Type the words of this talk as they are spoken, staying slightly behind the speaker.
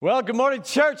Well, good morning,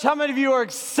 church. How many of you are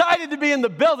excited to be in the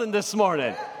building this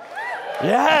morning?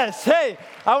 Yes. Hey,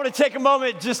 I want to take a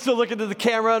moment just to look into the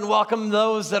camera and welcome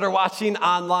those that are watching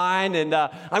online. And I'm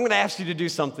going to ask you to do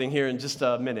something here in just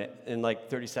a minute, in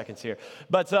like 30 seconds here.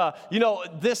 But,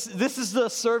 this is the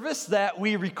service that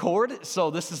we record. So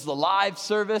this is the live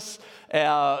service.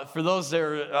 For those that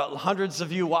are hundreds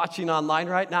of you watching online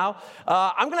right now,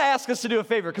 I'm going to ask us to do a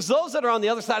favor, because those that are on the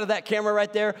other side of that camera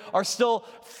right there are still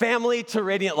family to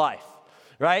Radiant Life.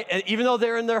 Right? And even though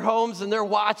they're in their homes and they're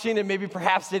watching and maybe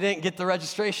perhaps they didn't get the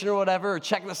registration or whatever or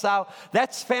checking us out,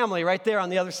 that's family right there on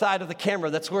the other side of the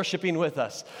camera that's worshiping with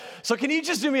us. So can you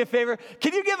just do me a favor?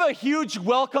 Can you give a huge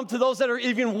welcome to those that are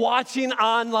even watching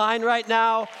online right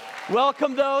now?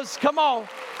 Welcome those. Come on.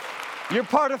 You're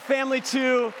part of family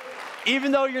too.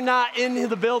 Even though you're not in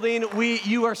the building,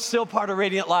 you are still part of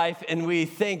Radiant Life, and we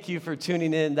thank you for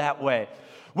tuning in that way.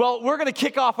 Well, we're going to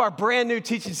kick off our brand new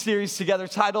teaching series together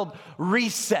titled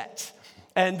Reset.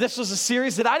 And this was a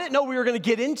series that I didn't know we were going to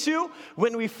get into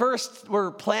when we first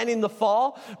were planning the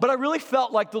fall, but I really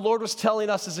felt like the Lord was telling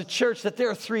us as a church that there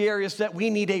are 3 areas that we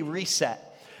need a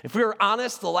reset. If we were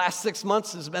honest, the last 6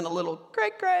 months has been a little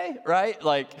gray, right?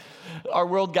 Like our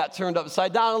world got turned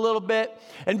upside down a little bit,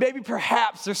 and maybe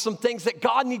perhaps there's some things that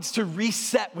God needs to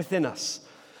reset within us,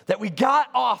 that we got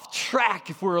off track,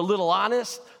 if we're a little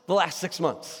honest, the last 6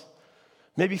 months,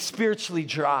 maybe spiritually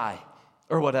dry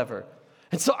or whatever.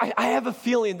 And so I have a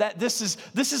feeling that this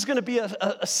is going to be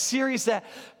a series that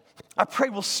I pray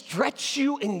will stretch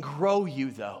you and grow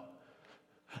you, though.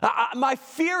 My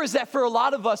fear is that for a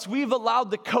lot of us, we've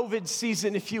allowed the COVID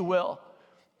season, if you will,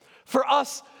 for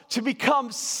us to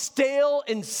become stale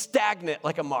and stagnant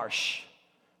like a marsh.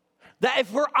 That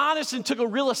if we're honest and took a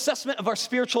real assessment of our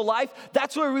spiritual life,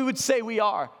 that's where we would say we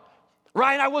are.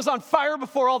 Ryan, I was on fire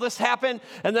before all this happened,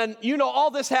 and then,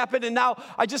 all this happened, and now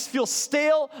I just feel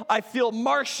stale, I feel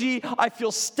marshy, I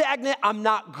feel stagnant, I'm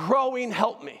not growing,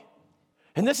 help me.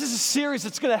 And this is a series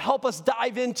that's going to help us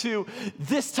dive into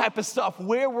this type of stuff,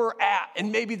 where we're at,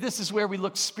 and maybe this is where we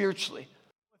look spiritually.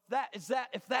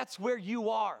 If that's where you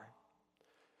are,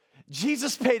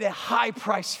 Jesus paid a high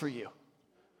price for you.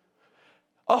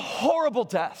 A horrible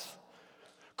death,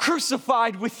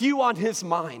 crucified with you on his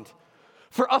mind,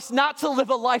 for us not to live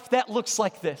a life that looks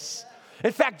like this.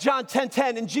 In fact, John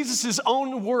 10:10, in Jesus'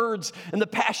 own words in the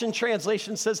Passion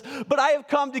Translation says, "But I have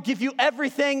come to give you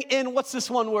everything in," what's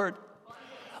this one word?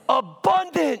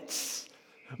 Abundance.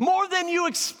 More than you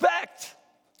expect.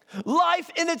 Life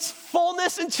in its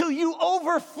fullness until you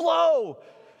overflow.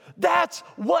 That's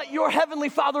what your Heavenly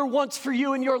Father wants for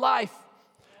you in your life.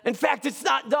 In fact, it's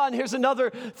not done. Here's another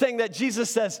thing that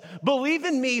Jesus says. "Believe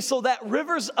in me so that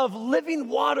rivers of living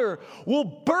water will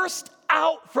burst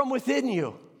out from within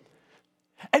you."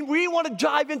 And we want to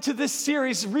dive into this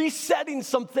series, resetting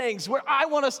some things, where I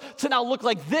want us to now look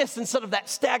like this instead of that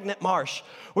stagnant marsh,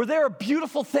 where there are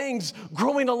beautiful things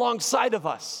growing alongside of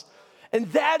us. And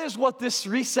that is what this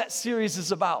reset series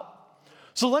is about.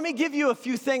 So let me give you a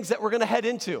few things that we're going to head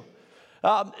into.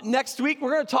 Next week,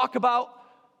 we're going to talk about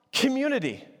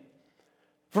community.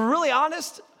 If we're really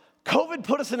honest, COVID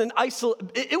put us in an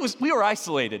we were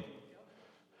isolated.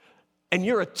 And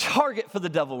you're a target for the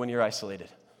devil when you're isolated.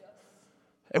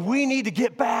 And we need to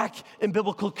get back in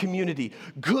biblical community,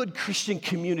 good Christian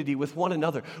community with one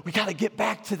another. We got to get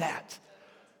back to that.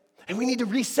 And we need to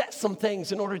reset some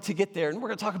things in order to get there. And we're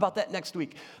going to talk about that next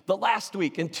week. The last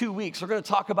week, in 2 weeks, we're going to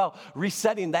talk about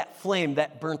resetting that flame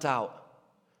that burnt out.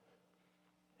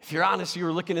 If you're honest, you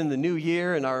were looking in the new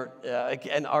year, and I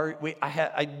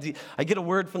get a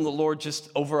word from the Lord just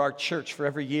over our church for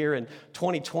every year, and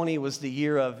 2020 was the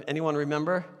year of, anyone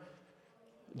remember?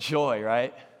 Joy,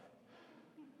 right?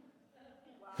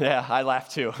 Yeah, I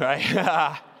laughed too,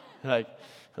 right? Like,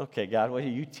 okay, God, what are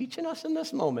you teaching us in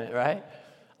this moment, right?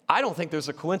 I don't think there's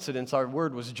a coincidence our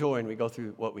word was joy and we go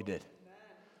through what we did.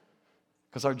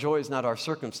 Because our joy is not our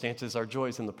circumstances, our joy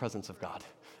is in the presence of God,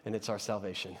 and it's our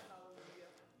salvation.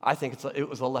 I think it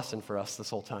was a lesson for us this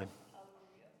whole time.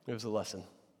 It was a lesson.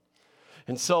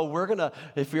 And so we're going to,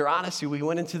 if you're honest, we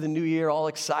went into the new year all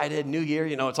excited. New year,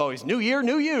 it's always new year,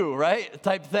 new you, right?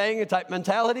 Type thing, type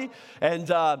mentality. And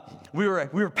we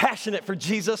were passionate for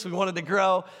Jesus. We wanted to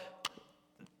grow.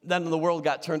 Then the world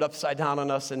got turned upside down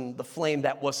on us, and the flame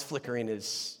that was flickering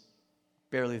is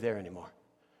barely there anymore.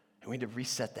 And we need to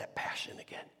reset that passion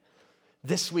again.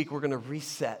 This week, we're going to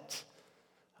reset.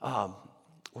 We're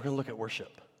going to look at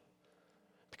worship.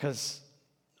 Because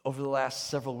over the last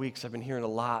several weeks, I've been hearing a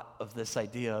lot of this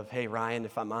idea of, hey, Ryan,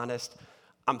 if I'm honest,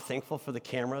 I'm thankful for the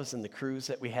cameras and the crews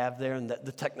that we have there and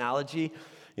the technology.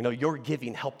 Your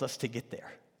giving helped us to get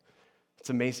there. It's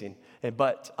amazing.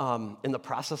 But in the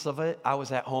process of it, I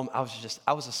was at home. I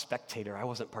was a spectator. I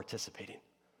wasn't participating.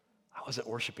 I wasn't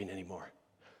worshiping anymore.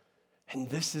 And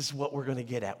this is what we're going to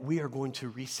get at. We are going to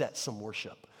reset some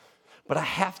worship. But I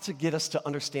have to get us to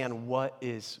understand what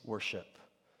is worship.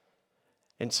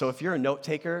 And so if you're a note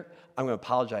taker, I'm going to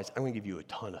apologize. I'm going to give you a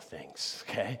ton of things,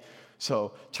 okay?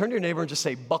 So turn to your neighbor and just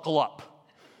say, buckle up.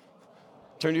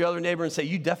 Turn to your other neighbor and say,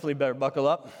 you definitely better buckle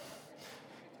up.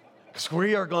 Because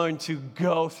we are going to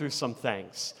go through some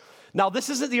things. Now, this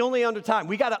isn't the only time.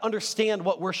 We got to understand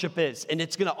what worship is. And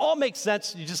it's going to all make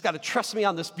sense. You just got to trust me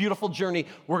on this beautiful journey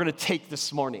we're going to take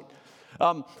this morning.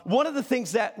 One of the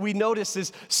things that we notice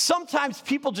is sometimes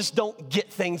people just don't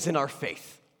get things in our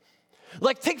faith.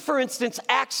 Like take, for instance,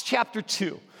 Acts chapter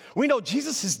 2. We know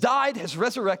Jesus has died, has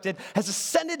resurrected, has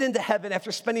ascended into heaven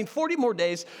after spending 40 more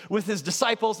days with his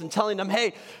disciples and telling them,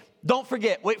 hey, don't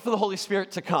forget, wait for the Holy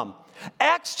Spirit to come.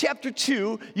 Acts chapter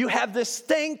 2, you have this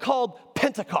thing called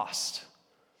Pentecost.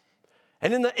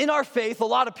 And in our faith, a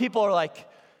lot of people are like,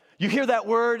 you hear that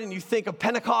word and you think of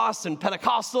Pentecost and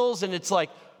Pentecostals, and it's like,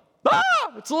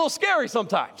 it's a little scary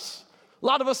sometimes. A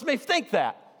lot of us may think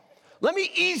that. Let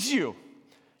me ease you.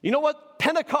 You know what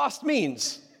Pentecost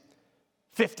means?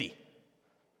 50.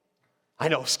 I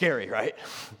know, scary, right?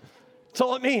 That's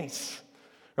all it means,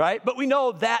 right? But we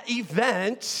know that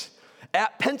event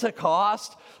at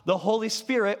Pentecost, the Holy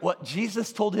Spirit, what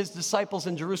Jesus told his disciples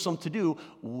in Jerusalem to do,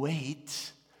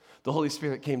 wait. The Holy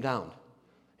Spirit came down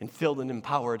and filled and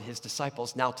empowered his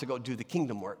disciples now to go do the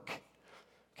kingdom work,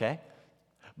 okay?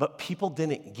 But people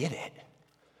didn't get it.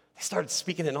 They started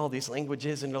speaking in all these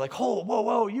languages, and they're like, oh,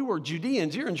 whoa, you were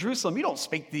Judeans, you're in Jerusalem, you don't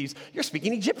speak these, you're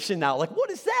speaking Egyptian now. Like, what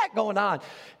is that going on?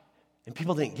 And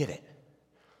people didn't get it.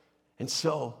 And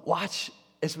so, watch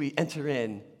as we enter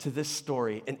into this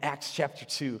story in Acts chapter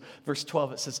 2, verse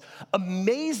 12, it says,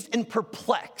 amazed and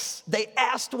perplexed, they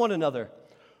asked one another,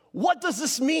 what does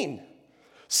this mean?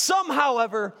 Some,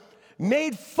 however,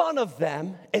 made fun of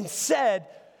them and said,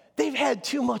 they've had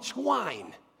too much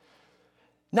wine.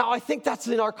 Now, I think that's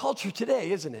in our culture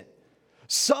today, isn't it?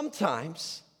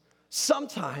 Sometimes,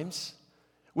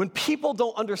 when people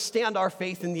don't understand our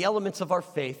faith and the elements of our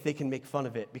faith, they can make fun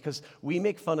of it because we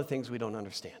make fun of things we don't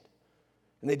understand.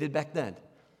 And they did back then.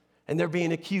 And they're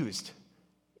being accused.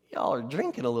 Y'all are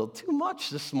drinking a little too much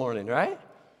this morning, right?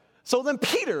 So then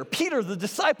Peter, the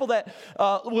disciple that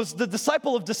was the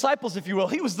disciple of disciples, if you will,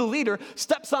 he was the leader,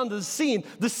 steps onto the scene.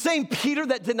 The same Peter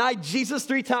that denied Jesus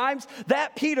 3 times,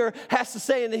 that Peter has to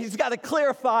say, and he's got to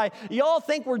clarify, y'all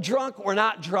think we're drunk, we're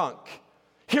not drunk.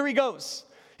 Here he goes.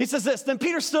 He says this, then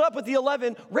Peter stood up with the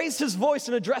 11, raised his voice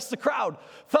and addressed the crowd.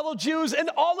 Fellow Jews and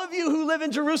all of you who live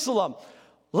in Jerusalem,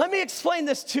 let me explain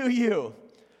this to you.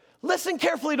 Listen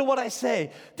carefully to what I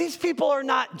say. These people are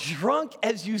not drunk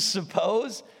as you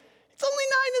suppose. It's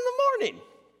only 9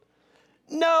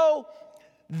 a.m. No,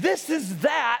 this is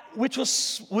that which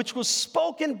was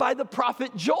spoken by the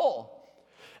prophet Joel.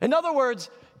 In other words,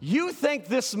 you think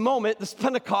this moment, this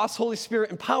Pentecost, Holy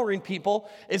Spirit empowering people,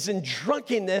 is in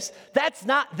drunkenness. That's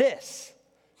not this.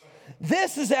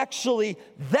 This is actually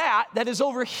that is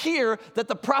over here that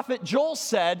the prophet Joel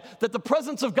said that the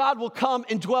presence of God will come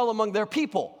and dwell among their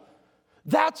people.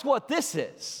 That's what this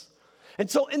is. And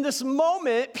so in this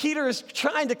moment, Peter is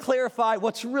trying to clarify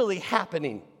what's really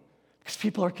happening because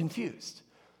people are confused.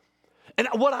 And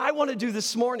what I want to do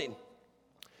this morning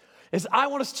is I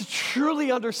want us to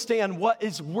truly understand what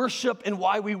is worship and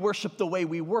why we worship the way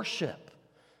we worship.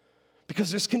 Because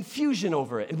there's confusion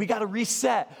over it, and we got to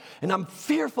reset. And I'm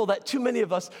fearful that too many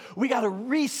of us, we got to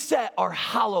reset our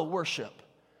hollow worship.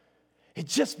 It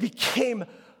just became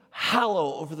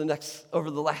hollow over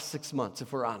the last 6 months,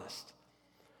 if we're honest.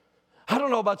 I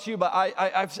don't know about you, but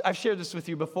I've shared this with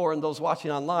you before and those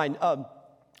watching online.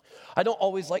 I don't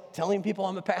always like telling people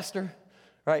I'm a pastor,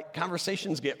 right?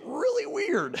 Conversations get really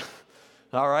weird,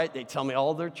 all right? They tell me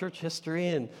all their church history,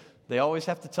 and they always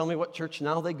have to tell me what church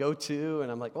now they go to,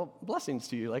 and I'm like, well, blessings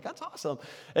to you. Like, that's awesome.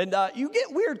 And you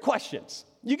get weird questions.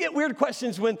 You get weird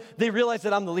questions when they realize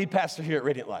that I'm the lead pastor here at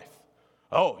Radiant Life.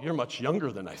 Oh, you're much younger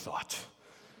than I thought.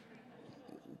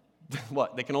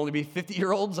 What, they can only be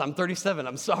 50-year-olds? I'm 37,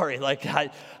 I'm sorry. Like, I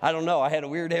don't know. I had a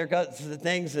weird haircut,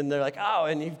 things, and they're like, oh,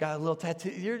 and you've got a little tattoo.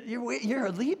 You're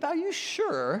a lead? Are you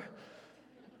sure?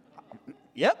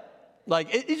 Yep.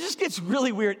 Like, it just gets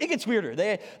really weird. It gets weirder.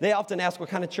 They often ask, what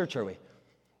kind of church are we?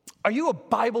 Are you a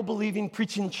Bible-believing,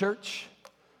 preaching church?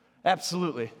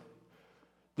 Absolutely.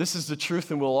 This is the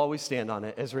truth, and we'll always stand on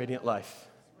it as Radiant Life.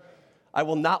 I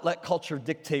will not let culture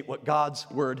dictate what God's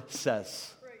word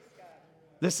says.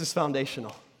 This is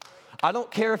foundational. I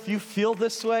don't care if you feel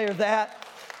this way or that.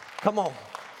 Come on.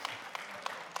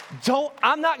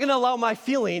 I'm not going to allow my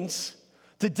feelings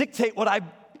to dictate what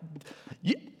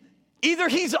either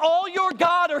he's all your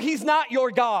God or he's not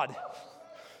your God.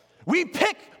 We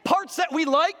pick parts that we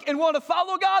like and want to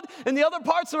follow God, and the other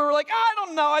parts where we're like, I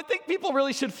don't know, I think people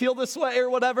really should feel this way or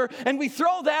whatever, and we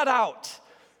throw that out.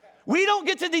 We don't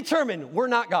get to determine. We're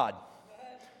not God.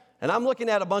 And I'm looking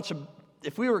at a bunch of,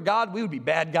 if we were God, we would be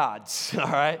bad gods, all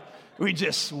right? We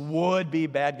just would be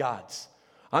bad gods.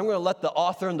 I'm going to let the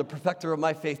author and the perfecter of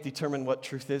my faith determine what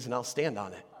truth is, and I'll stand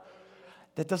on it.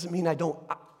 That doesn't mean I don't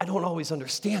always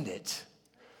understand it,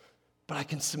 but I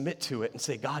can submit to it and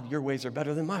say, God, your ways are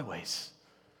better than my ways,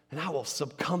 and I will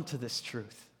succumb to this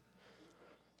truth.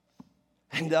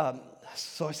 And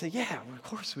so I say, yeah, of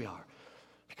course we are.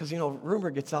 Because,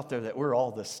 rumor gets out there that we're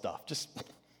all this stuff. Just,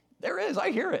 there is,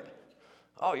 I hear it.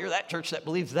 Oh, you're that church that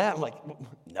believes that. I'm like,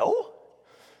 no.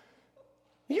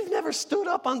 You've never stood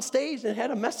up on stage and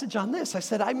had a message on this. I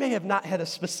said, I may have not had a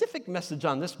specific message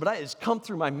on this, but it has come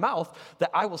through my mouth that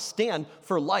I will stand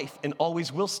for life and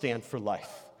always will stand for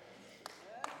life.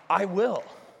 I will.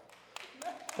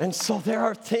 And so there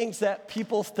are things that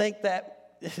people think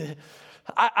that,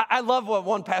 I love what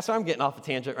one pastor, I'm getting off a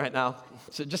tangent right now,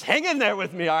 so just hang in there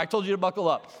with me. I told you to buckle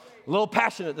up. A little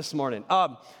passionate this morning.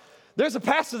 There's a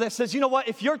pastor that says, you know what,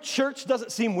 if your church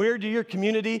doesn't seem weird to your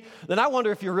community, then I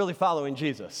wonder if you're really following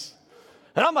Jesus.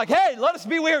 And I'm like, hey, let us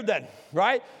be weird then,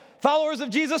 right? Followers of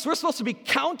Jesus, we're supposed to be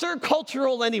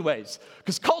counter-cultural anyways,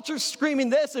 because culture's screaming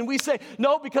this, and we say,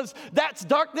 no, because that's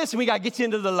darkness, and we got to get you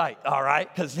into the light, all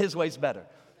right, because his way's better.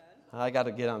 I got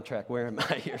to get on track. Where am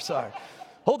I here? Sorry.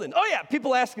 Holden. Oh, yeah,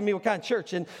 people asking me what kind of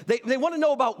church, and they want to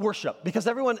know about worship, because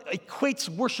everyone equates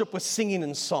worship with singing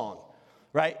and song,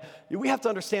 right? We have to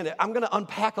understand it. I'm going to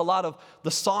unpack a lot of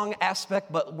the song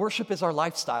aspect, but worship is our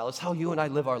lifestyle. It's how you and I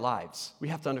live our lives. We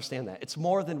have to understand that. It's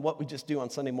more than what we just do on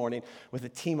Sunday morning with a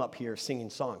team up here singing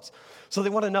songs. So they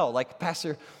want to know, like,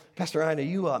 Pastor Ryan, are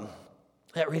you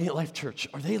at Radiant Life Church,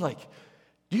 are they like,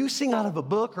 do you sing out of a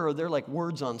book, or are there like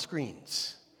words on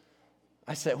screens?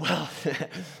 I said, well,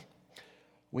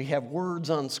 we have words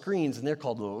on screens, and they're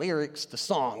called lyrics to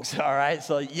songs, all right?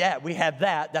 So, yeah, we have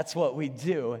that. That's what we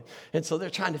do. And so they're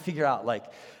trying to figure out,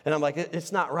 and I'm like,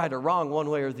 it's not right or wrong one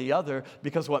way or the other,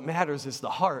 because what matters is the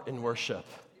heart in worship.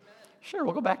 Sure,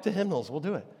 we'll go back to hymnals. We'll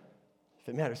do it if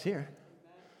it matters here,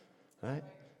 right?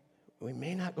 We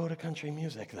may not go to country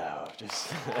music, though.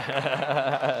 Just...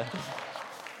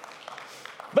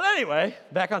 But anyway,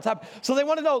 back on top. So they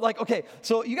want to know, okay,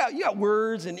 so you got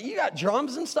words and you got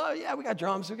drums and stuff. Yeah, we got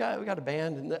drums. We got a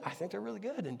band, and I think they're really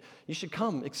good. And you should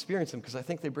come experience them, because I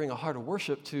think they bring a heart of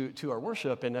worship to our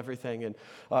worship and everything. And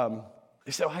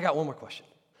they said, I got one more question.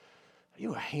 Are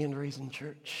you a hand-raising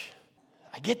church?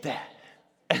 I get that.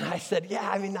 And I said, yeah,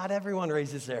 I mean, not everyone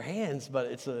raises their hands, but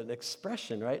it's an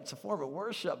expression, right? It's a form of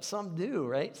worship. Some do,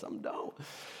 right? Some don't.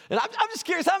 And I'm just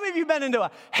curious, how many of you been into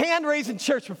a hand-raising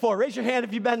church before? Raise your hand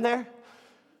if you've been there.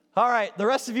 All right, the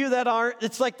rest of you that aren't,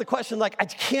 it's like the question, I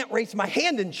can't raise my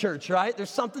hand in church, right? There's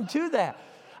something to that.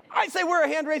 I say we're a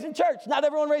hand-raising church. Not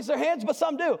everyone raises their hands, but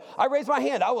some do. I raise my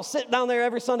hand. I will sit down there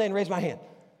every Sunday and raise my hand.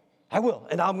 I will,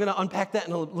 and I'm going to unpack that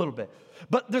in a little bit.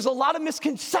 But there's a lot of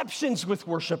misconceptions with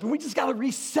worship, and we just got to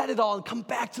reset it all and come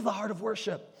back to the heart of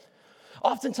worship.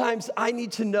 Oftentimes, I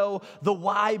need to know the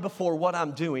why before what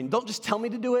I'm doing. Don't just tell me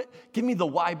to do it. Give me the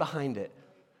why behind it.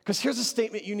 Because here's a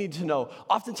statement you need to know.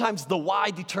 Oftentimes, the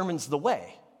why determines the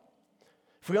way.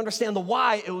 If we understand the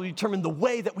why, it will determine the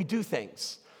way that we do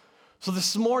things. So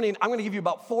this morning, I'm going to give you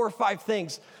about 4 or 5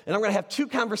 things, and I'm going to have 2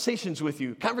 conversations with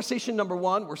you. Conversation number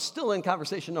 1, we're still in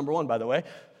conversation number 1, by the way,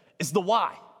 is the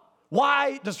why.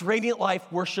 Why does Radiant Life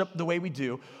worship the way we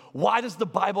do? Why does the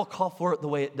Bible call for it the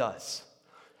way it does?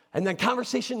 And then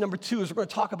conversation number 2 is we're going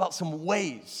to talk about some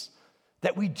ways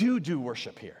that we do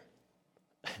worship here.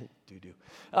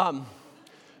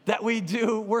 That we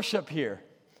do worship here.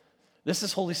 This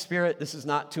is Holy Spirit. This is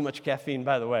not too much caffeine,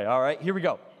 by the way. All right, here we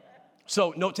go.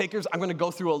 So note takers, I'm going to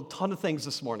go through a ton of things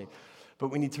this morning, but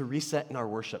we need to reset in our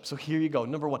worship. So here you go.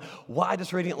 Number 1, why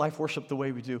does Radiant Life worship the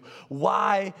way we do?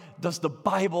 Why does the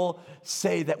Bible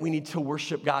say that we need to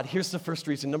worship God? Here's the first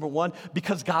reason. Number 1,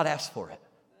 because God asked for it.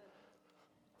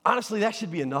 Honestly, that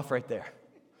should be enough right there.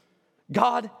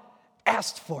 God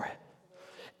asked for it.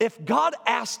 If God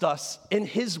asked us in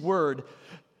His Word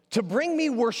to bring me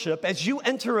worship as you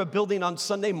enter a building on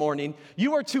Sunday morning,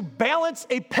 you are to balance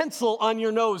a pencil on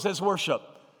your nose as worship.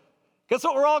 Guess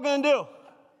what we're all going to do?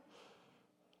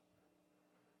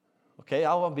 Okay,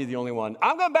 I won't be the only one.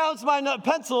 I'm going to balance my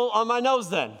pencil on my nose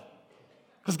then,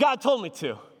 because God told me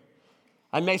to.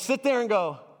 I may sit there and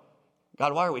go,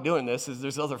 God, why are we doing this?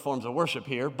 There's other forms of worship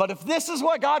here. But if this is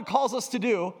what God calls us to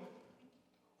do,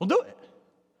 We'll do it.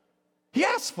 He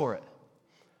asked for it.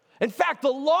 In fact, the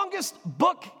longest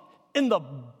book in the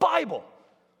Bible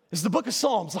is the book of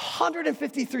Psalms,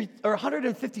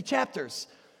 150 chapters.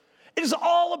 It is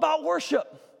all about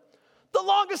worship. The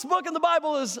longest book in the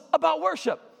Bible is about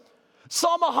worship.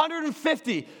 Psalm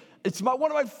 150, it's one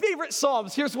of my favorite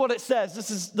Psalms. Here's what it says.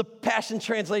 This is the Passion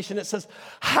Translation. It says,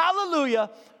 hallelujah,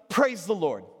 praise the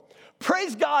Lord.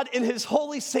 Praise God in his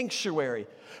holy sanctuary.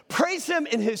 Praise him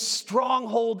in his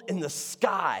stronghold in the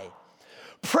sky.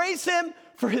 Praise him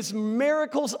for his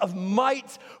miracles of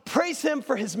might. Praise him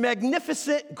for his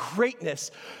magnificent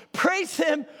greatness. Praise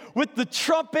him with the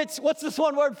trumpets. What's this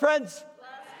one word, friends?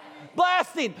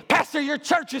 Blasting. Pastor, your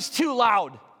church is too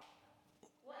loud.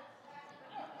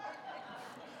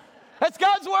 That's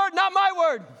God's word, not my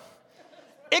word.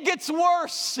 It gets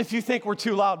worse if you think we're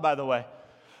too loud, by the way.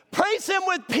 Praise him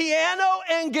with piano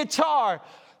and guitar.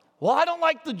 Well, I don't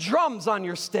like the drums on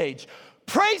your stage.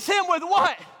 Praise him with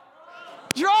what?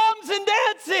 Drums and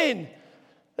dancing.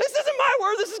 This isn't my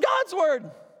word, this is God's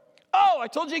word. Oh, I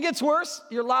told you it gets worse.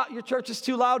 Your church is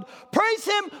too loud. Praise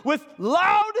him with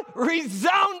loud,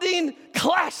 resounding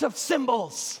clash of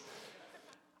cymbals.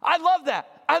 I love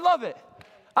that. I love it.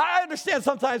 I understand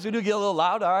sometimes we do get a little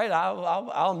loud. All right,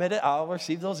 I'll admit it. I'll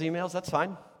receive those emails. That's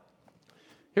fine.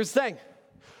 Here's the thing.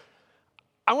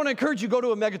 I want to encourage you to go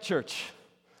to a mega church,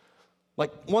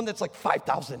 like one that's like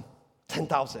 5,000,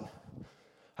 10,000.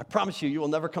 I promise you, you will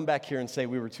never come back here and say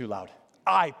we were too loud.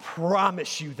 I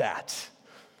promise you that.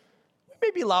 We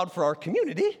may be loud for our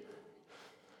community.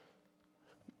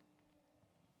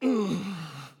 I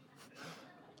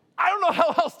don't know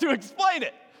how else to explain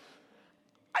it.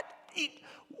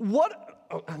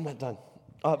 I'm not done.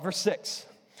 Verse 6.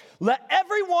 Let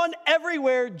everyone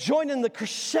everywhere join in the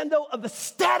crescendo of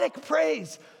ecstatic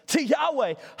praise to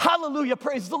Yahweh. Hallelujah,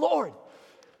 praise the Lord.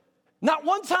 Not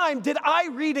one time did I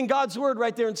read in God's word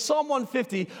right there in Psalm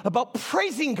 150 about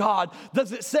praising God,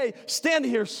 does it say, stand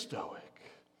here stoic.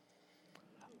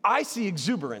 I see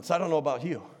exuberance. I don't know about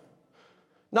you.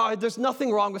 Now, there's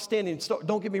nothing wrong with standing stoic.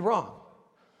 Don't get me wrong.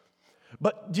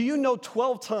 But do you know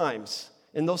 12 times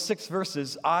in those 6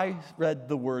 verses, I read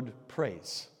the word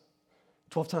praise?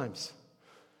 12 times.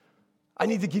 I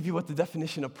need to give you what the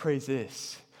definition of praise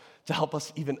is to help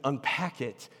us even unpack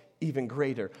it even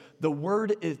greater. The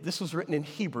word is, this was written in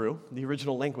Hebrew, the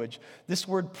original language. This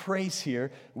word praise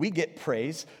here, we get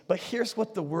praise, but here's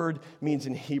what the word means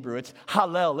in Hebrew. It's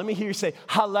hallel. Let me hear you say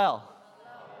hallel.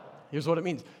 Here's what it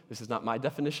means. This is not my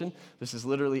definition. This is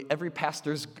literally every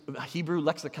pastor's Hebrew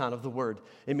lexicon of the word.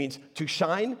 It means to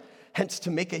shine, hence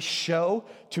to make a show,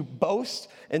 to boast,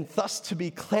 and thus to be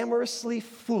clamorously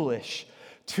foolish,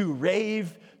 to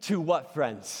rave, to what,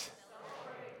 friends?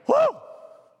 Woo!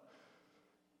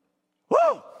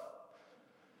 Woo!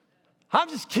 I'm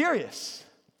just curious.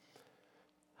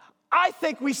 I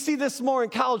think we see this more in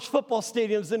college football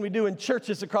stadiums than we do in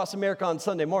churches across America on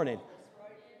Sunday morning.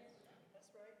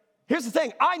 Here's the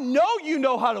thing. I know you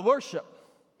know how to worship.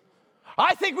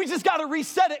 I think we just got to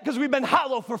reset it because we've been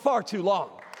hollow for far too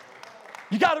long.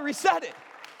 You got to reset it.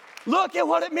 Look at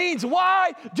what it means.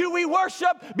 Why do we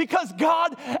worship? Because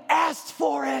God asked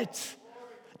for it.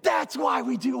 That's why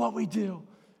we do what we do.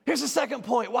 Here's the second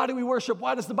point. Why do we worship?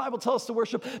 Why does the Bible tell us to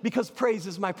worship? Because praise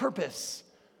is my purpose.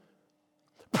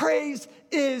 Praise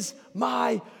is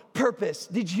my purpose.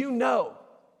 Did you know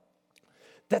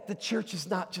that the church is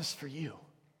not just for you?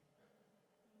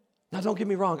 Now, don't get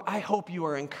me wrong. I hope you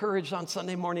are encouraged on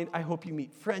Sunday morning. I hope you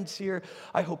meet friends here.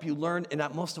 I hope you learn. And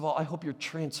most of all, I hope you're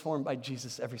transformed by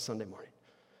Jesus every Sunday morning.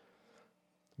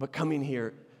 But coming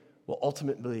here will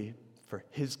ultimately for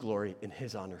his glory and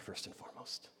his honor first and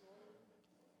foremost.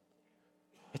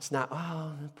 It's not,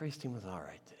 the praise team was all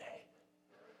right today.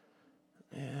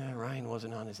 Yeah, Ryan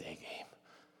wasn't on his A game.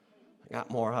 I got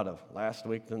more out of last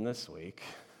week than this week.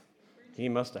 He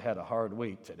must have had a hard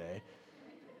week today.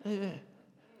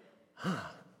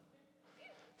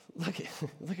 Look at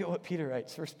what Peter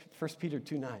writes, 1 Peter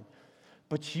 2:9.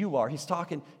 But you are, he's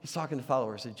talking to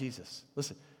followers of Jesus.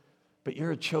 Listen, but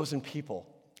you're a chosen people,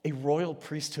 a royal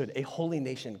priesthood, a holy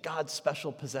nation, God's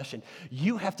special possession.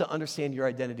 You have to understand your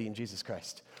identity in Jesus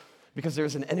Christ because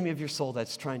there's an enemy of your soul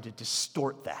that's trying to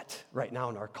distort that right now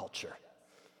in our culture.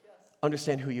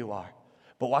 Understand who you are.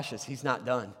 But watch this, he's not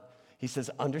done. He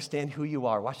says, understand who you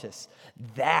are. Watch this.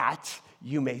 That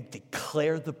you may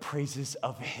declare the praises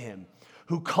of him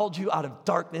who called you out of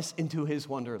darkness into his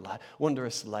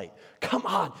wondrous light. Come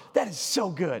on. That is so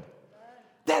good.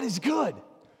 That is good.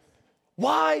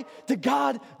 Why did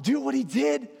God do what he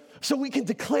did? So we can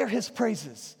declare his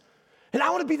praises. And I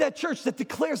want to be that church that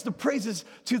declares the praises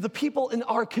to the people in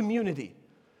our community.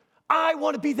 I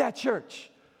want to be that church.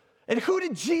 And who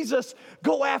did Jesus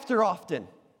go after often?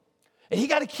 And he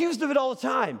got accused of it all the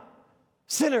time.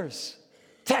 Sinners,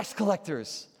 tax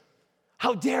collectors.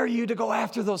 How dare you to go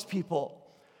after those people?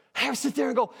 I ever sit there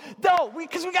and go, no,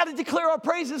 because we got to declare our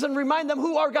praises and remind them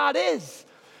who our God is.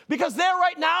 Because they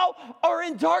right now are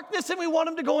in darkness and we want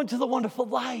them to go into the wonderful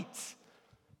light.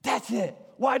 That's it.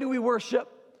 Why do we worship?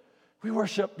 We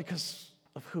worship because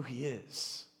of who he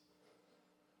is.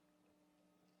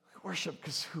 We worship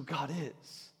because who God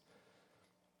is.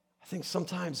 I think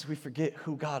sometimes we forget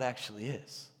who God actually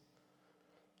is.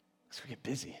 Because we get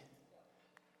busy.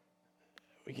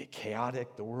 We get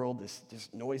chaotic. The world is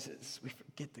just noises. We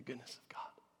forget the goodness of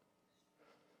God.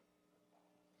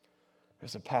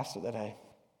 There's a pastor that I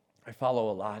follow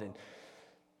a lot, and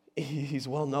he's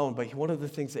well known, but one of the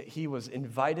things that he was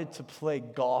invited to play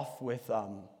golf with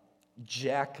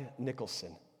Jack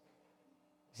Nicholson.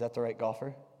 Is that the right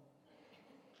golfer?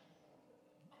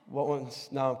 What one's?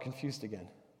 Now I'm confused again.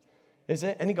 Is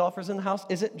it? Any golfers in the house?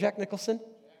 Is it Jack Nicholson?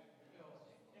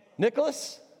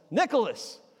 Nicholas?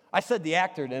 I said the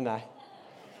actor, didn't I?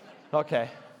 Okay.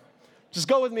 Just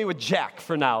go with me with Jack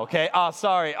for now, okay?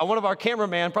 Sorry. One of our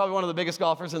cameramen, probably one of the biggest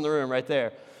golfers in the room right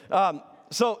there.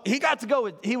 So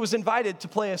he was invited to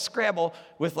play a Scrabble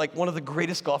with like one of the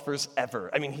greatest golfers ever.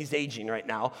 I mean, he's aging right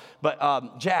now,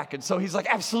 but Jack. And so he's like,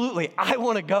 absolutely, I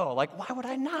want to go. Like, why would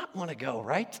I not want to go,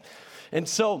 right? And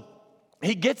so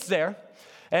he gets there,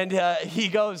 and he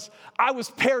goes, I was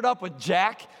paired up with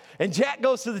Jack. And Jack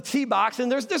goes to the tee box,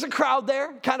 and there's a crowd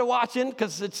there kind of watching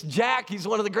because it's Jack. He's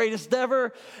one of the greatest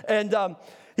ever. And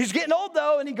he's getting old,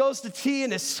 though, and he goes to tee,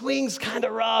 and his swing's kind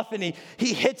of rough, and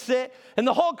he hits it. And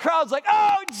the whole crowd's like,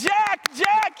 oh, Jack,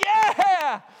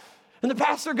 yeah. And the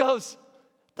pastor goes,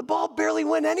 the ball barely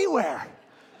went anywhere.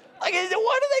 Like,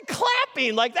 what are they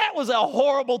clapping? Like, that was a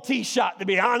horrible tee shot, to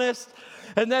be honest.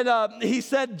 And then he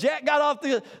said Jack got off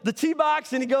the tee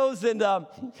box, and he goes, and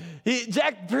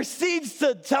Jack proceeds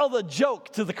to tell the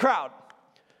joke to the crowd.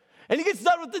 And he gets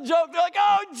done with the joke. They're like,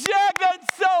 oh, Jack,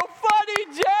 that's so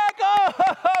funny, Jack.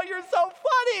 Oh, you're so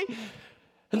funny.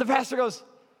 And the pastor goes,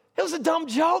 it was a dumb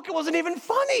joke. It wasn't even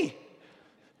funny.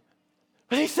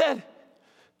 But he said,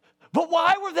 but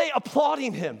why were they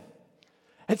applauding him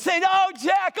and saying, oh,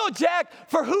 Jack,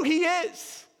 for who he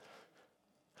is?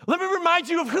 Let me remind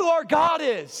you of who our God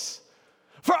is.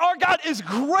 For our God is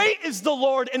great is the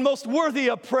Lord and most worthy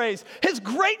of praise. His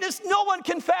greatness no one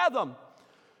can fathom.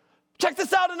 Check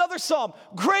this out, another psalm.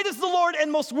 Great is the Lord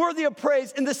and most worthy of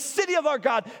praise in the city of our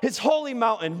God, his holy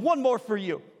mountain. One more for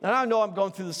you. And I know I'm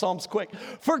going through the psalms quick.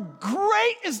 For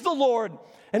great is the Lord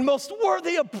and most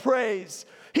worthy of praise.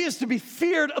 He is to be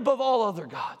feared above all other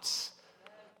gods.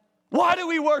 Why do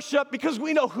we worship? Because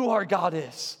we know who our God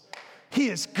is. He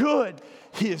is good.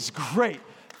 He is great.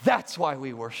 That's why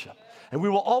we worship. And we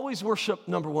will always worship,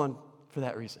 number one, for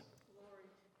that reason.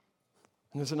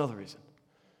 And there's another reason.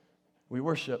 We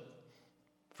worship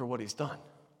for what he's done.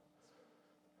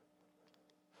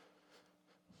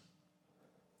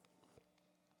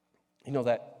 You know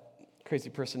that crazy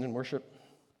person in worship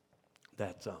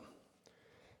that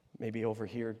maybe over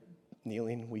here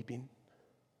kneeling, weeping,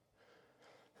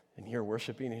 and you're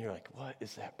worshiping, and you're like, what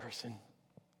is that person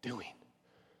doing?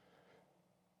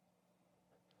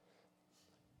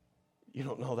 You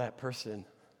don't know that person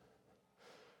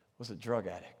was a drug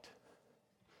addict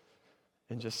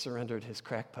and just surrendered his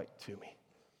crack pipe to me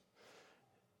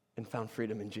and found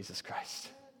freedom in Jesus Christ.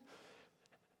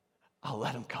 I'll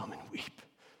let him come and weep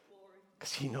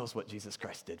because he knows what Jesus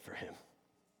Christ did for him.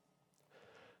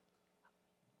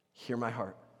 Hear my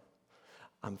heart.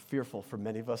 I'm fearful for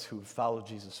many of us who have followed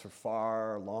Jesus for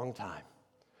far long time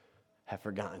have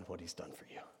forgotten what he's done for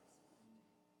you.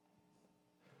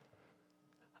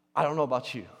 I don't know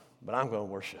about you, but I'm going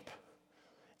to worship.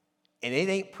 And it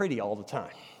ain't pretty all the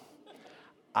time.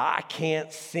 I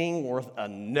can't sing worth a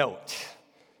note,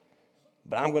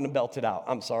 but I'm going to belt it out.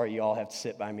 I'm sorry you all have to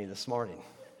sit by me this morning.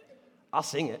 I'll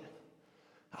sing it.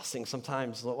 I'll sing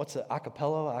sometimes. What's it?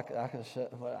 Acapella?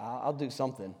 I'll do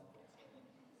something.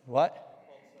 What?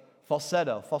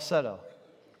 Falsetto.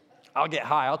 I'll get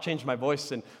high. I'll change my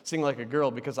voice and sing like a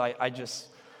girl because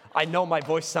I know my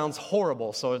voice sounds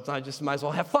horrible, so I just might as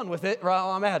well have fun with it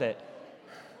while I'm at it.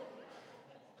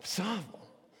 So,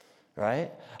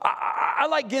 right? I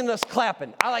like getting us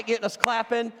clapping.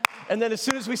 And then as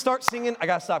soon as we start singing, I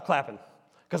got to stop clapping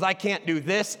because I can't do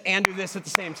this and do this at the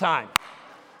same time.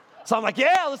 So I'm like,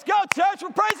 yeah, let's go, church. We're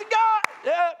praising God.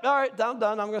 Yeah, all right, I'm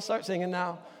done. I'm going to start singing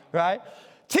now, right?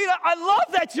 Tina, I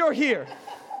love that you're here.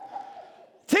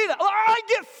 Tina, I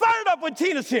get fired up when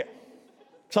Tina's here.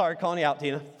 Sorry, calling you out,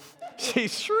 Tina.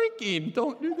 She's shrieking.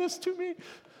 Don't do this to me.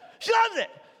 She loves it.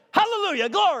 Hallelujah,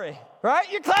 glory,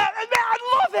 right? You're clapping. Man,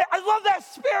 I love it. I love that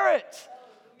spirit.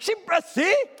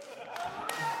 See?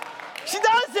 She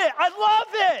does it. I love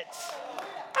it.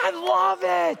 I love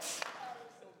it.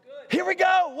 Here we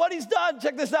go. What he's done.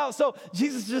 Check this out. So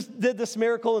Jesus just did this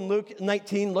miracle in Luke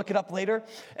 19. Look it up later.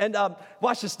 And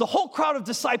watch this. The whole crowd of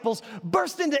disciples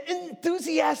burst into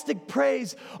enthusiastic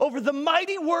praise over the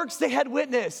mighty works they had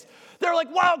witnessed. They're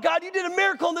like, wow, God, you did a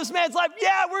miracle in this man's life.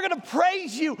 Yeah, we're going to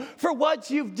praise you for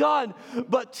what you've done.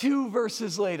 But 2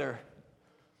 verses later,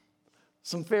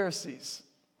 some Pharisees,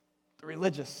 the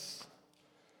religious,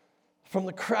 from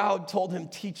the crowd told him,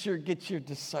 teacher, get your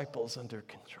disciples under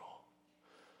control.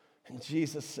 And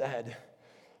Jesus said,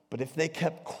 but if they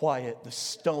kept quiet, the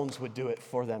stones would do it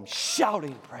for them,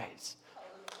 shouting praise.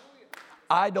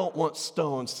 I don't want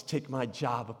stones to take my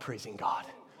job of praising God.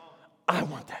 I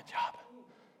want that job.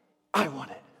 I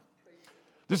want it.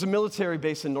 There's a military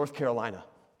base in North Carolina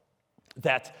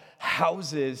that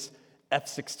houses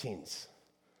F-16s.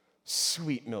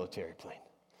 Sweet military plane.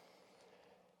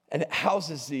 And it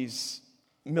houses these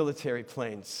military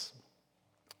planes.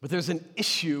 But there's an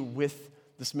issue with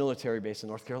this military base in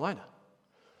North Carolina.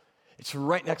 It's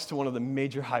right next to one of the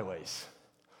major highways.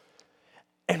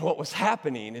 And what was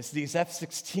happening is these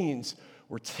F-16s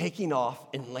were taking off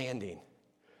and landing.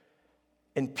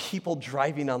 And people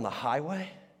driving on the highway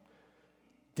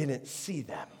didn't see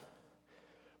them,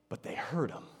 but they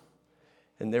heard them.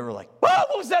 And they were like, "Whoa,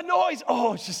 what was that noise?"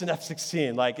 "Oh, it's just an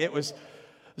F-16. Like it was.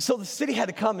 So the city had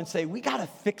to come and say, we got to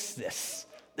fix this.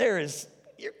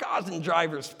 You're causing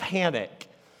drivers panic.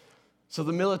 So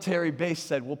the military base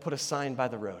said, we'll put a sign by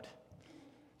the road.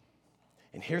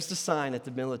 And here's the sign at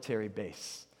the military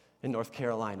base in North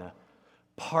Carolina.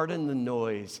 Pardon the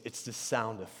noise, it's the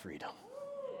sound of freedom.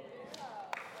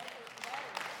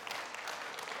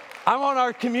 I want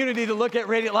our community to look at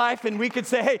Radiant Life and we could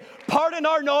say, hey, pardon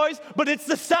our noise, but it's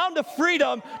the sound of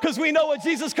freedom because we know what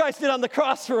Jesus Christ did on the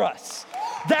cross for us.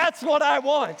 That's what I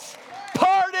want.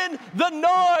 Pardon the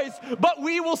noise, but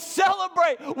we will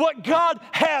celebrate what God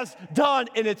has done,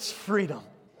 and it's freedom.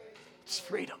 It's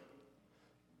freedom.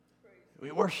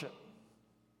 We worship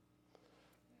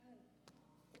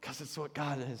because it's what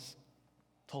God has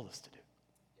told us to do,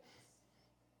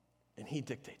 and He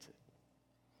dictates it.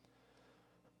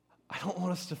 I don't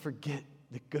want us to forget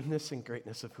the goodness and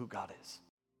greatness of who God is.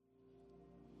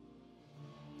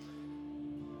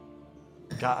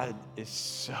 God is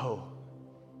so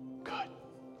good.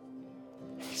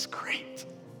 He's great.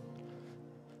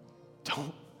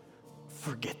 Don't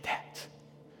forget that.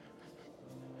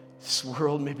 This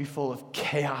world may be full of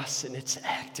chaos and it's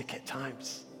hectic at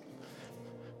times,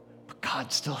 but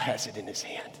God still has it in His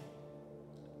hand.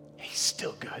 He's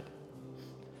still good.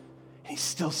 He's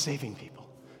still saving people.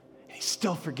 He's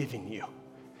still forgiving you.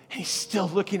 He's still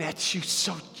looking at you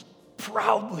so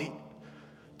proudly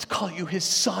to call you His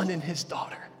son and His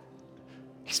daughter.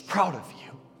 He's proud of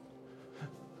you.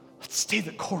 Let's stay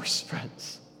the course,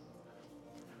 friends.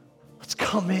 Let's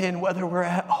come in, whether we're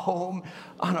at home,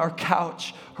 on our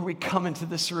couch, or we come into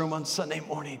this room on Sunday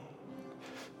morning.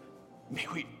 May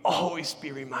we always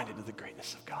be reminded of the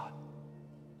greatness of God.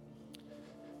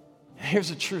 And here's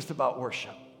the truth about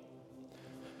worship.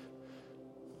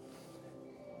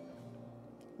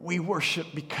 We worship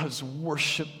because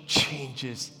worship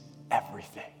changes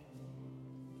everything.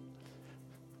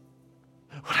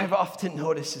 What I've often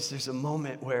noticed is there's a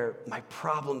moment where my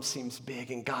problem seems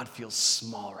big and God feels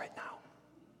small right now.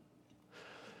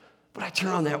 But I turn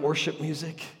on that worship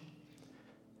music.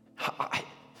 I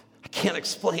can't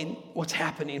explain what's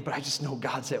happening, but I just know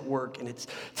God's at work, and it's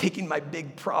taking my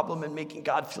big problem and making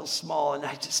God feel small, and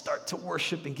I just start to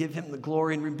worship and give Him the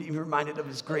glory and be reminded of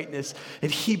His greatness,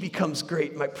 and He becomes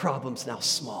great, and my problem's now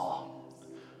small.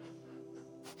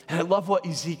 And I love what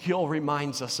Ezekiel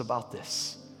reminds us about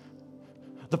this.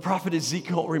 The prophet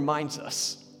Ezekiel reminds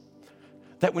us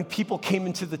that when people came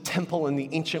into the temple in the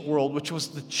ancient world, which was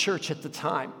the church at the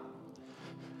time,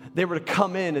 they were to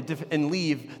come in and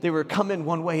leave. They were to come in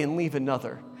one way and leave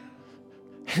another.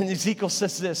 And Ezekiel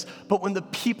says this, but when the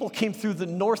people came through the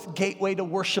north gateway to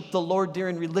worship the Lord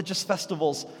during religious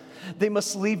festivals, they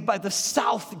must leave by the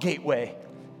south gateway.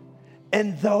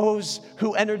 And those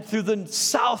who entered through the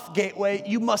south gateway,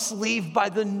 you must leave by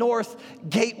the north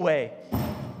gateway.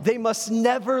 They must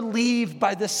never leave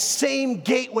by the same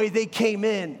gateway they came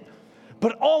in,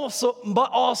 but also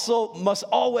must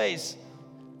always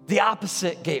the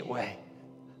opposite gateway.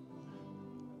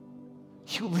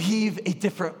 You leave a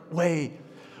different way.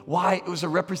 Why? It was a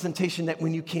representation that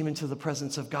when you came into the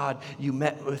presence of God, you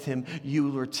met with Him, you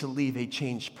were to leave a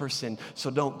changed person.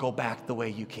 So don't go back the way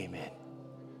you came in.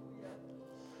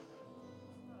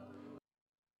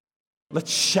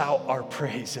 Let's shout our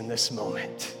praise in this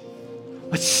moment.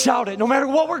 Let's shout it no matter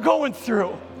what we're going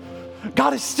through.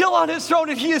 God is still on his throne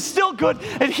and he is still good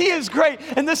and he is great.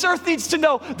 And this earth needs to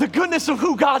know the goodness of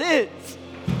who God is.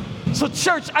 So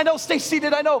church, I know, stay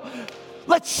seated, I know.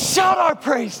 Let's shout our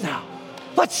praise now.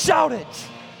 Let's shout it.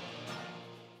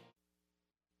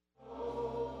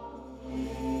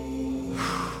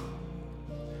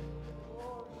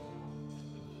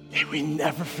 May we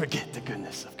never forget the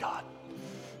goodness of God.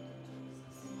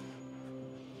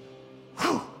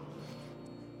 Whew.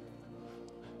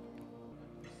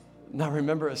 Now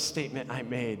remember a statement I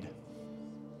made.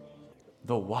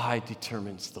 The why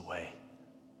determines the way.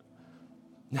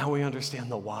 Now we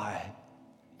understand the why.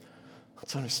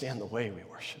 Let's understand the way we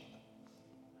worship.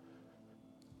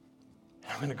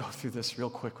 And I'm going to go through this real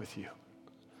quick with you.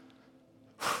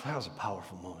 That was a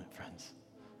powerful moment, friends.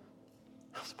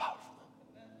 That was a powerful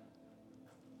moment.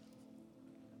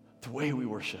 The way we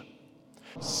worship.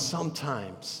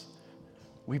 Sometimes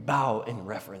we bow in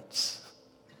reverence.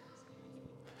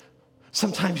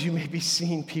 Sometimes you may be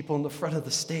seeing people in the front of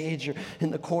the stage or in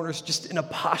the corners just in a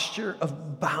posture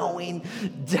of bowing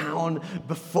down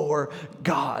before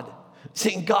God,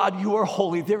 saying, God, you are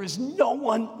holy. There is no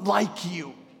one like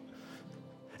you.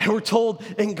 And we're told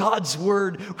in God's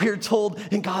word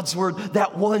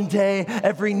that one day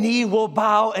every knee will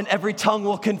bow and every tongue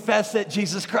will confess that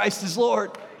Jesus Christ is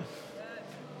Lord.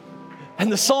 And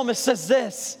the psalmist says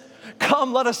this,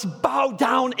 come, let us bow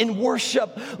down in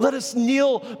worship. Let us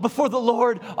kneel before the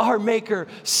Lord, our Maker.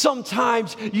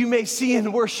 Sometimes you may see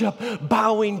in worship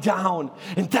bowing down,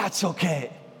 and that's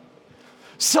okay.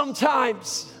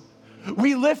 Sometimes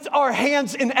we lift our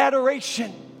hands in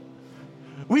adoration.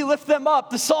 We lift them up.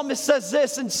 The psalmist says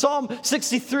this in Psalm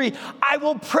 63, I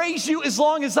will praise you as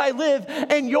long as I live,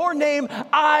 and your name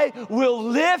I will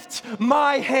lift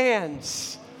my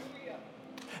hands.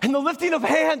 And the lifting of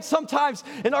hands sometimes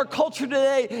in our culture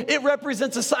today, it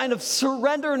represents a sign of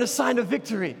surrender and a sign of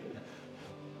victory.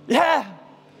 Yeah,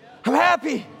 I'm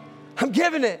happy. I'm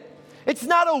giving it. It's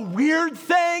not a weird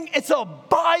thing. It's a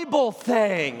Bible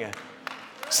thing.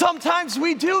 Sometimes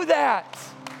we do that.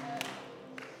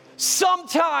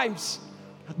 Sometimes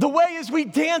the way is we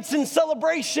dance in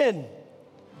celebration.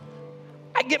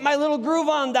 I get my little groove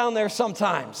on down there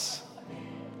sometimes.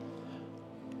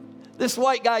 This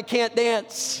white guy can't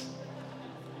dance,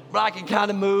 but I can kind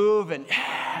of move and,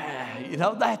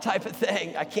 that type of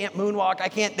thing. I can't moonwalk. I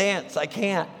can't dance. I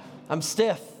can't. I'm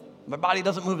stiff. My body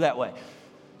doesn't move that way.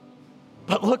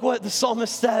 But look what the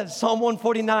psalmist says, Psalm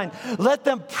 149. Let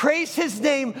them praise his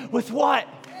name with what?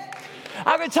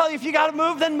 I'm going to tell you, if you got to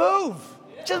move, then move.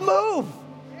 Just move.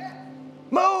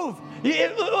 Move.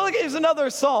 Look, here's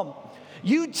another psalm.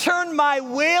 You turn my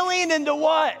wailing into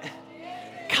what?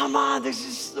 Come on, this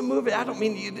is a movie.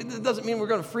 It doesn't mean we're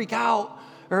going to freak out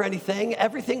or anything.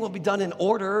 Everything will be done in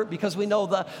order because we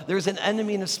know there's an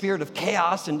enemy in a spirit of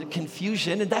chaos and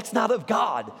confusion, and that's not of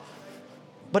God.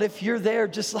 But if you're there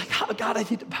just like, oh, God, I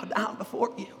need to bow down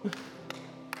before you.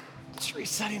 It's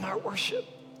resetting our worship.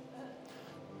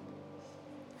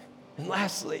 And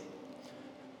lastly,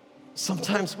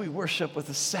 sometimes we worship with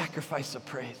a sacrifice of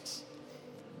praise.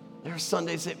 There are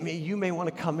Sundays that you may want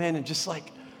to come in and just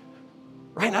like,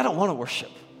 Ryan, I don't want to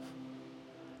worship.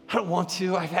 I don't want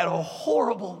to. I've had a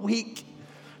horrible week.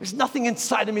 There's nothing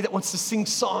inside of me that wants to sing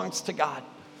songs to God.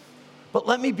 But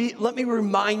let me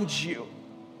remind you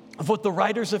of what the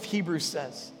writers of Hebrews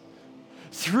says.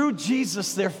 Through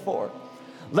Jesus, therefore,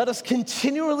 let us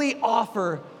continually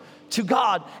offer to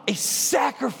God a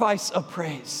sacrifice of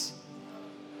praise.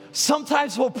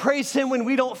 Sometimes we'll praise him when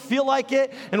we don't feel like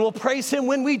it, and we'll praise him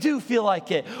when we do feel like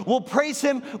it. We'll praise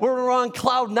him when we're on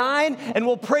cloud 9, and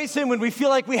we'll praise him when we feel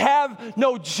like we have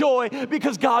no joy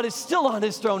because God is still on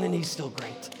his throne and he's still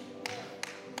great.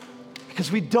 Because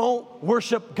we don't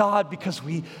worship God because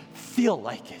we feel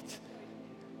like it.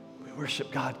 We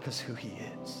worship God because who he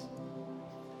is.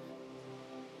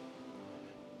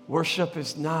 Worship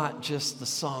is not just the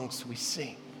songs we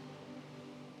sing,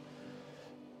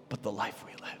 but the life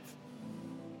we live.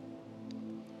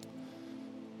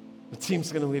 The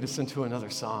team's going to lead us into another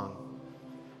song.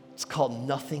 It's called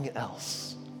Nothing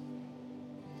Else.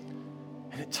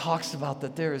 And it talks about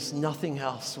that there is nothing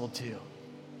else we'll do.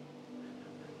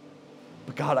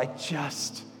 But God, I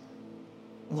just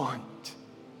want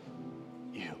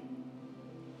you.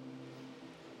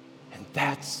 And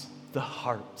that's the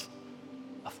heart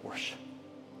of worship.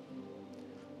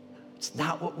 It's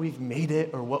not what we've made it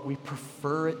or what we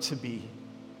prefer it to be.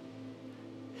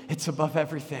 It's above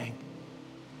everything.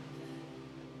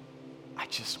 I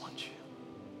just want you.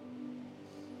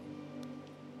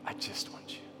 I just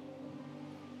want you.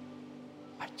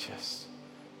 I just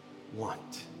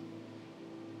want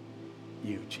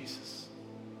you, Jesus.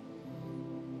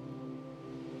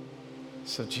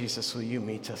 So, Jesus, will you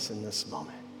meet us in this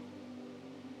moment?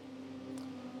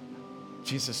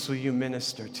 Jesus, will you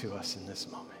minister to us in this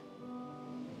moment?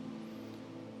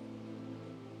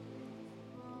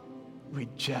 We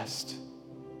just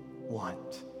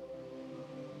want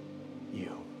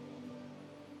you.